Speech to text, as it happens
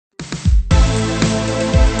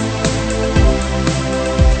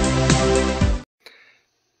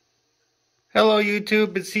Hello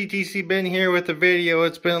YouTube, it's CTC-Ben here with a video.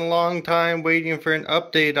 It's been a long time waiting for an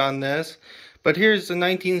update on this. But here's the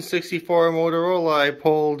 1964 Motorola I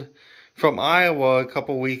pulled from Iowa a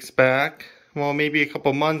couple weeks back. Well, maybe a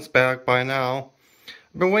couple months back by now.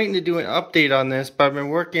 I've been waiting to do an update on this, but I've been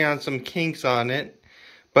working on some kinks on it.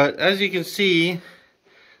 But as you can see,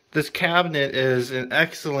 this cabinet is in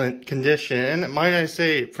excellent condition. And might I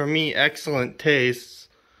say, for me, excellent taste.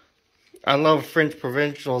 I love French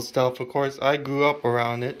provincial stuff. Of course, I grew up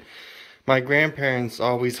around it. My grandparents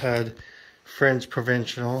always had French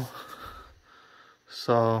provincial.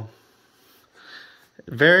 So,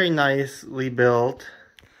 very nicely built.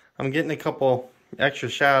 I'm getting a couple extra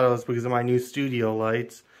shadows because of my new studio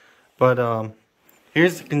lights. But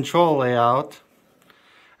here's the control layout.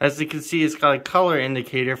 As you can see, it's got a color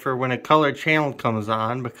indicator for when a color channel comes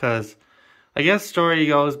on, because I guess story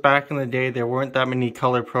goes, back in the day there weren't that many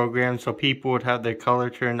color programs, so people would have their color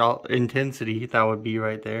turned all intensity, that would be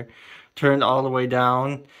right there, turned all the way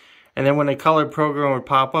down, and then when a color program would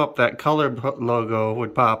pop up, that color logo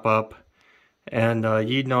would pop up, and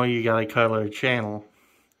you'd know you got a color channel.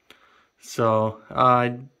 So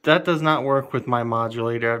that does not work with my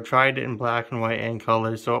modulator. I've tried it in black and white and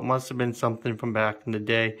color, so it must have been something from back in the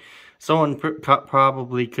day. Someone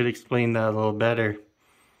probably could explain that a little better.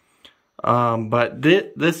 But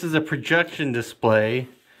this is a projection display,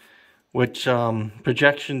 which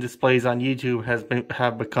projection displays on YouTube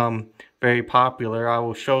have become very popular. I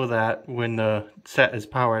will show that when the set is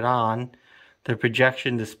powered on. The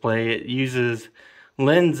projection display, it uses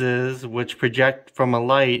lenses which project from a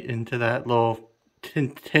light into that little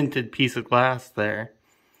tinted piece of glass there.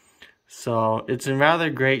 So it's in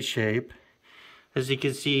rather great shape. As you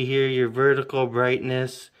can see here, your vertical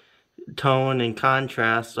brightness, tone and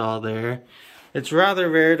contrast all there. It's rather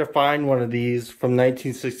rare to find one of these from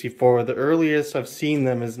 1964. The earliest I've seen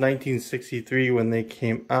them is 1963 when they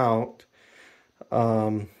came out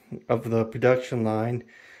of the production line.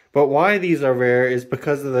 But why these are rare is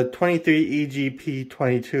because of the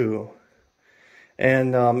 23EGP22.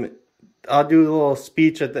 And I'll do a little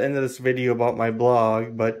speech at the end of this video about my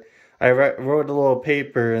blog, but I wrote a little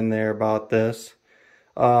paper in there about this.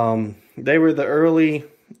 They were the early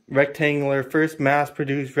first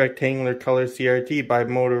mass-produced rectangular color CRT by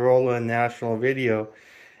Motorola and National Video,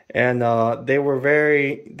 and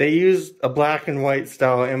they used a black and white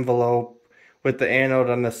style envelope with the anode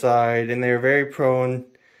on the side, and they were very prone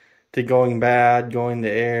to going bad, going to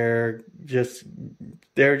air.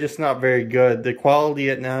 They're just not very good. The quality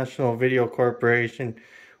at National Video Corporation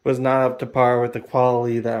was not up to par with the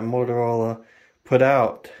quality that Motorola put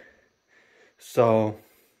out. So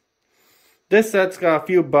this set's got a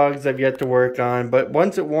few bugs I've yet to work on, but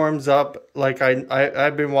once it warms up, like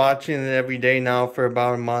I've been watching it every day now for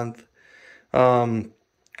about a month.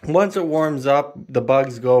 Once it warms up, the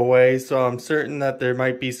bugs go away, so I'm certain that there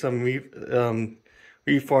might be some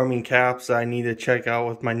reforming caps I need to check out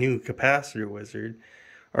with my new capacitor wizard,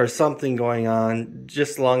 or something going on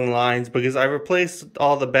just along the lines, because I replaced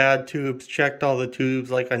all the bad tubes, checked all the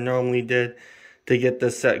tubes like I normally did to get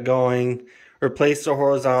this set going. Replace the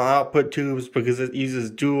horizontal output tubes because it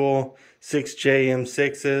uses dual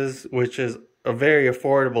 6JM6s, which is a very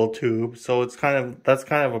affordable tube. So that's kind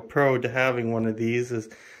of a pro to having one of these, is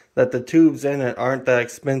that the tubes in it aren't that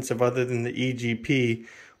expensive other than the EGP,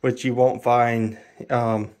 which you won't find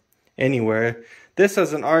anywhere. This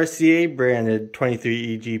has an RCA branded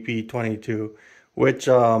 23EGP22, which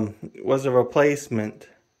was a replacement.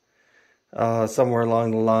 Somewhere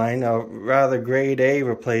along the line, a rather grade A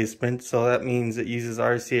replacement, so that means it uses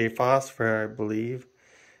RCA phosphor, I believe.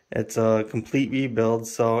 It's a complete rebuild,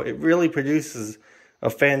 so it really produces a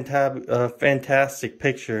fantastic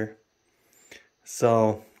picture.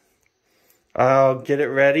 So I'll get it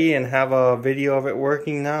ready and have a video of it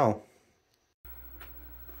working now.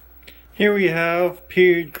 Here we have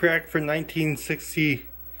period correct for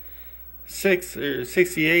 1966 or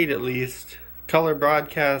 68 at least, color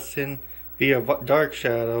broadcasting via dark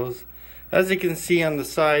shadows. As you can see on the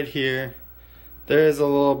side here, there is a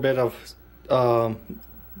little bit of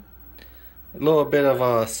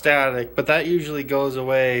static, but that usually goes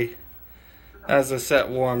away as the set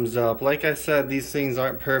warms up. Like I said, these things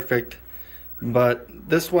aren't perfect, but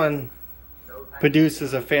this one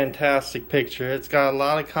produces a fantastic picture. It's got a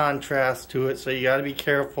lot of contrast to it, so you got to be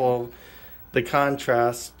careful of the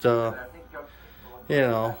contrast. Overdrive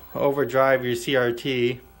your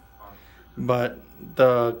CRT. But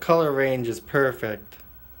the color range is perfect.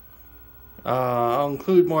 I'll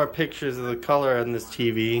include more pictures of the color on this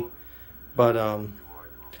TV, but how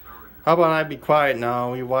about I be quiet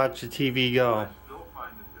now, we watch the TV go. I still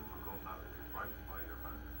find it difficult not to bite the spider,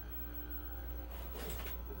 man.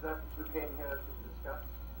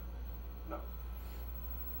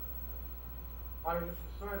 I have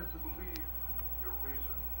decided to believe your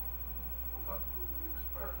reason for not doing the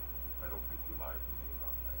experiment. I don't think you lied to me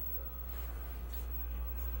about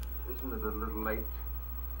that. Isn't it a little late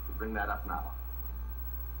to bring that up now?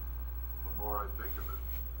 The more I think of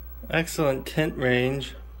it. Excellent tint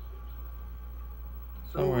range.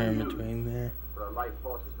 So Somewhere in you, between there. for a light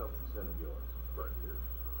force is no concern of yours. But yes.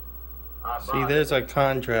 Our See, bride there's a is a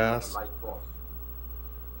contrast. light force.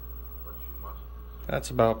 But she must. That's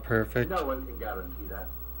about perfect. No one can guarantee that.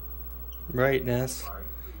 Brightness.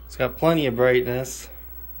 It's got plenty of brightness.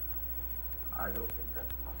 I don't think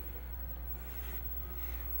that's possible.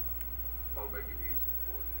 I'll make it easy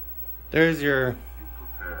for you. There's your You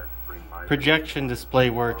prepared to bring my projection display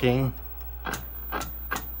working. And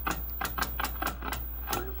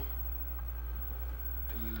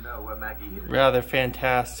you know where Maggie is. Rather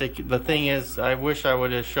fantastic. The thing is, I wish I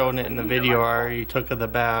would have shown it in the video I already took of the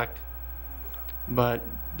back. But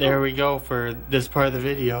there we go for this part of the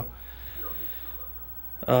video.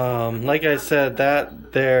 Like I said,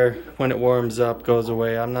 that there, when it warms up, goes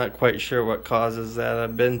away. I'm not quite sure what causes that.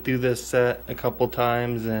 I've been through this set a couple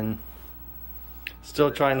times and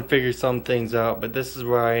still trying to figure some things out, but this is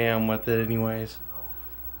where I am with it anyways.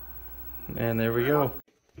 And there we go.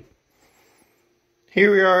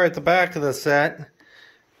 Here we are at the back of the set.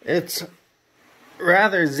 It's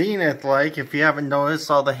rather Zenith-like, if you haven't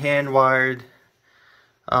noticed all the hand-wired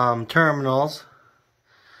terminals.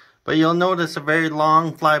 But you'll notice a very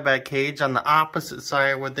long flyback cage on the opposite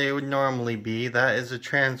side where they would normally be. That is a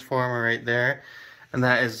transformer right there, and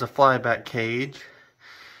that is the flyback cage.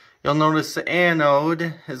 You'll notice the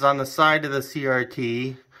anode is on the side of the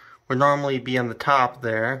CRT, would normally be on the top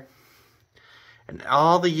there. And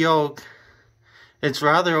all the yoke, it's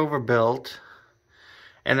rather overbuilt,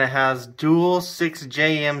 and it has dual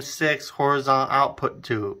 6JM6 horizontal output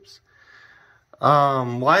tubes.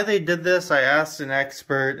 Why they did this, I asked an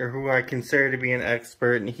expert, or who I consider to be an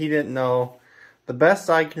expert, and he didn't know. The best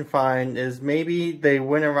I can find is maybe they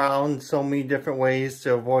went around so many different ways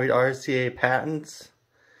to avoid RCA patents,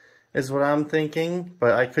 is what I'm thinking,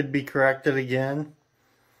 but I could be corrected again.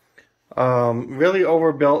 Really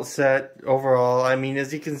overbuilt set overall. I mean,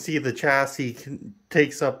 as you can see, the chassis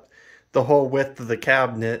takes up the whole width of the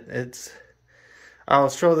cabinet. I'll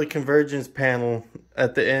show the convergence panel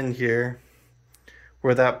at the end here,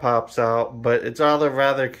 where that pops out, but it's all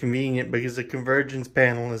rather convenient because the convergence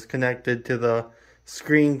panel is connected to the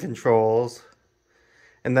screen controls,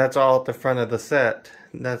 and that's all at the front of the set.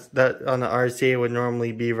 That on the RCA would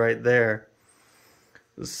normally be right there.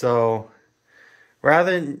 So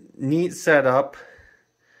rather neat setup,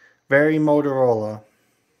 very Motorola.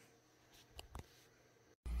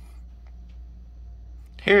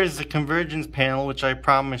 Here's the convergence panel, which I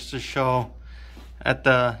promised to show at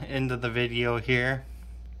the end of the video here.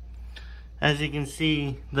 As you can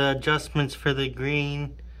see, the adjustments for the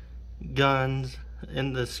green guns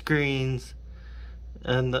and the screens,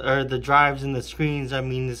 and the drives and the screens, I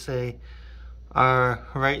mean to say, are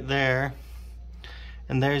right there.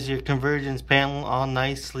 And there's your convergence panel, all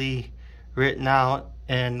nicely written out,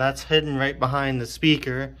 and that's hidden right behind the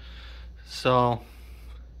speaker. So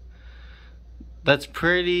that's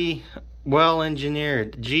pretty well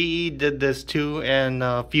engineered. GE did this too, and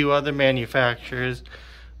a few other manufacturers.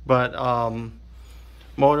 But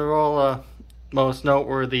Motorola, most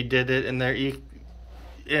noteworthy, did it, and I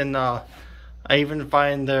even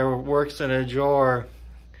find there works in a drawer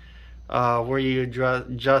where you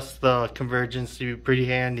adjust the convergence to be pretty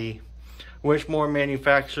handy. Wish more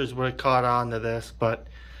manufacturers would have caught on to this, but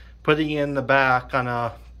putting it in the back on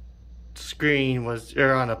a screen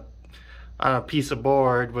or on a piece of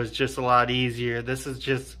board was just a lot easier. This is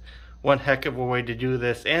just one heck of a way to do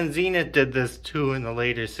this, and Zenith did this too in the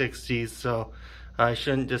later 60s, so I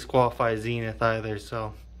shouldn't disqualify Zenith either.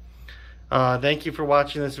 So thank you for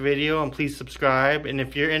watching this video, and please subscribe. And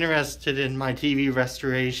if you're interested in my TV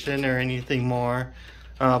restoration or anything more,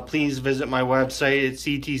 please visit my website at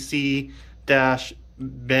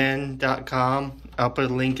CTC-Ben.com. I'll put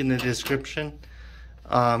a link in the description.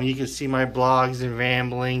 You can see my blogs and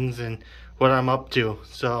ramblings and what I'm up to.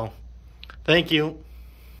 So thank you.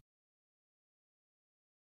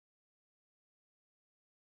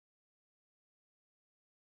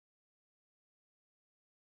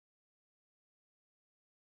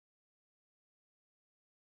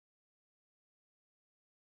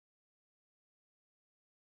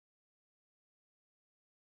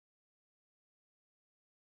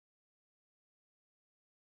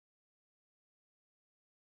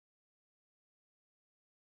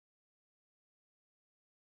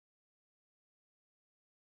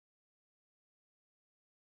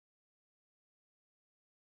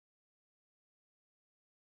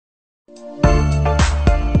 it.